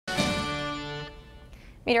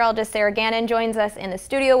Meteorologist Sarah Gannon joins us in the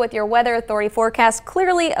studio with your Weather Authority forecast.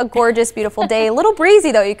 Clearly a gorgeous, beautiful day. A little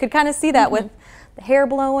breezy though. You could kind of see that with the hair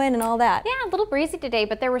blowing and all that. Yeah, a little breezy today,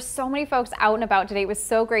 but there were so many folks out and about today. It was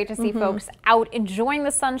so great to see folks out enjoying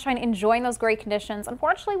the sunshine, enjoying those great conditions.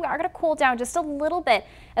 Unfortunately, we are going to cool down just a little bit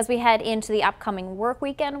as we head into the upcoming work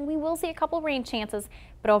weekend. We will see a couple rain chances,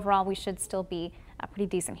 but overall we should still be pretty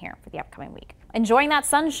decent here for the upcoming week. Enjoying that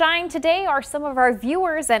sunshine today are some of our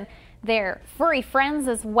viewers and their furry friends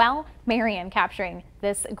as well. Marion capturing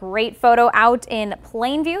this great photo out in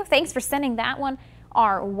Plainview. Thanks for sending that one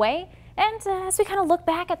our way. And as we kind of look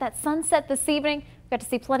back at that sunset this evening, we got to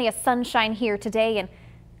see plenty of sunshine here today. And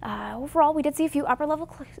overall, we did see a few upper level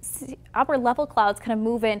clouds kind of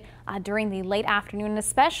move in during the late afternoon, and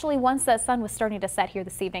especially once that sun was starting to set here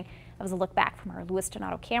this evening. That was a look back from our Lewiston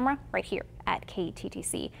Auto camera right here at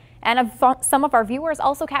KTTC. And some of our viewers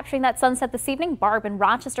also capturing that sunset this evening. Barb in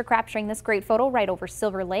Rochester capturing this great photo right over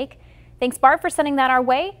Silver Lake. Thanks, Barb, for sending that our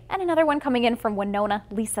way. And another one coming in from Winona.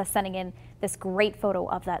 Lisa sending in this great photo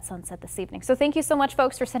of that sunset this evening. So thank you so much,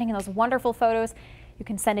 folks, for sending in those wonderful photos. You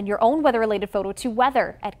can send in your own weather-related photo to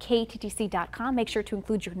weather@kttc.com. Make sure to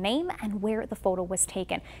include your name and where the photo was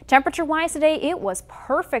taken. Temperature-wise today, it was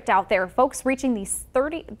perfect out there. Folks reaching the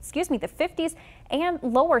 50s and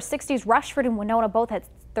lower 60s. Rushford and Winona both at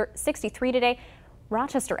 63 today.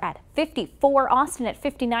 Rochester at 54, Austin at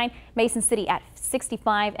 59, Mason City at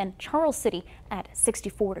 65, and Charles City at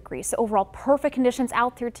 64 degrees. So overall, perfect conditions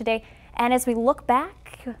out there today. And as we look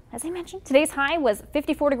back, as I mentioned, today's high was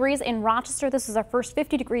 54 degrees in Rochester. This is our first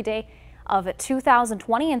 50-degree day of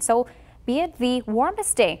 2020, and so be it the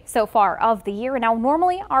warmest day so far of the year. And now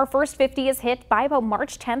normally our first 50 is hit by about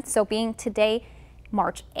March 10th, so being today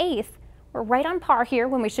March 8th, we're right on par here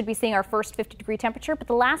when we should be seeing our first 50-degree temperature, but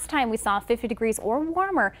the last time we saw 50 degrees or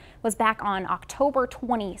warmer was back on October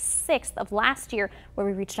 26th of last year, where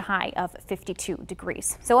we reached a high of 52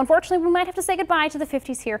 degrees. So unfortunately, we might have to say goodbye to the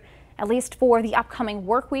 50s here, at least for the upcoming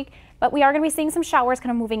work week, but we are going to be seeing some showers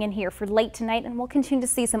kind of moving in here for late tonight, and we'll continue to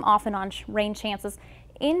see some off and on rain chances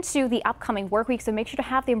into the upcoming work week. So make sure to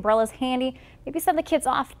have the umbrellas handy. Maybe send the kids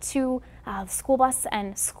off to the school bus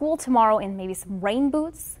and school tomorrow in maybe some rain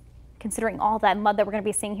boots, considering all that mud that we're going to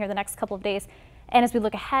be seeing here the next couple of days. And as we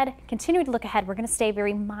look ahead, continue to look ahead, we're going to stay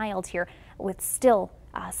very mild here with still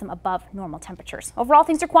some above normal temperatures. Overall,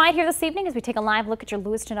 things are quiet here this evening as we take a live look at your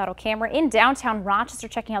Lewiston Auto camera in downtown Rochester,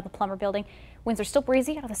 checking out the Plummer Building. Winds are still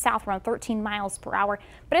breezy out of the south, around 13 miles per hour.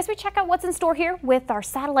 But as we check out what's in store here with our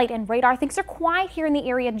satellite and radar, things are quiet here in the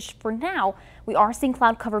area for now. We are seeing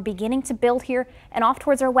cloud cover beginning to build here, and off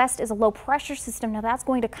towards our west is a low pressure system. Now that's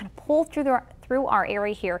going to kind of pull through our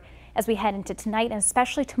area here as we head into tonight and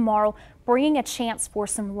especially tomorrow, bringing a chance for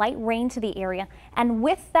some light rain to the area. And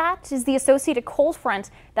with that is the associated cold front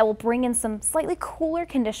that will bring in some slightly cooler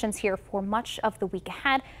conditions here for much of the week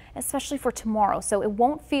ahead, especially for tomorrow. So it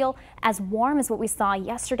won't feel as warm as what we saw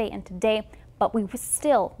yesterday and today, but we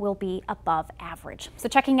still will be above average. So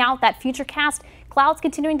checking out that futurecast, clouds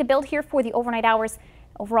continuing to build here for the overnight hours.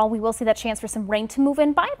 Overall, we will see that chance for some rain to move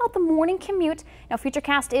in by about the morning commute. Now,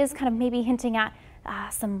 futurecast is kind of maybe hinting at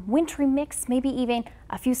some wintry mix, maybe even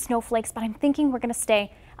a few snowflakes, but I'm thinking we're going to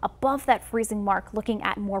stay above that freezing mark, looking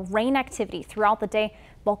at more rain activity throughout the day.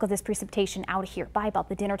 Bulk of this precipitation out here by about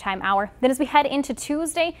the dinner time hour. Then as we head into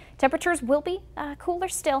Tuesday, temperatures will be cooler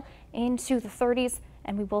still into the 30s,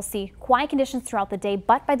 and we will see quiet conditions throughout the day,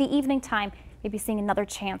 but by the evening time, maybe seeing another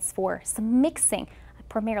chance for some mixing,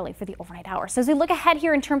 primarily for the overnight hours. So as we look ahead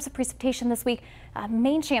here in terms of precipitation this week,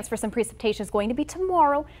 main chance for some precipitation is going to be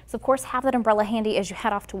tomorrow. So of course, have that umbrella handy as you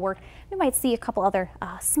head off to work. We might see a couple other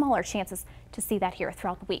smaller chances to see that here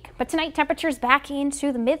throughout the week. But tonight, temperatures back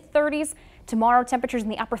into the mid-30s. Tomorrow, temperatures in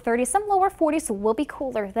the upper 30s, some lower 40s, so we'll be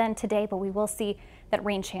cooler than today, but we will see that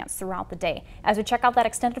rain chance throughout the day. As we check out that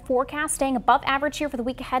extended forecast, staying above average here for the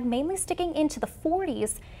week ahead, mainly sticking into the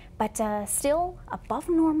 40s, but still above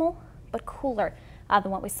normal, but cooler than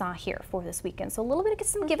what we saw here for this weekend. So a little bit of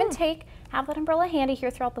some give and take. Have that umbrella handy here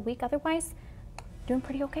throughout the week. Otherwise, doing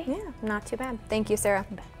pretty okay. Yeah, not too bad. Thank you, Sarah.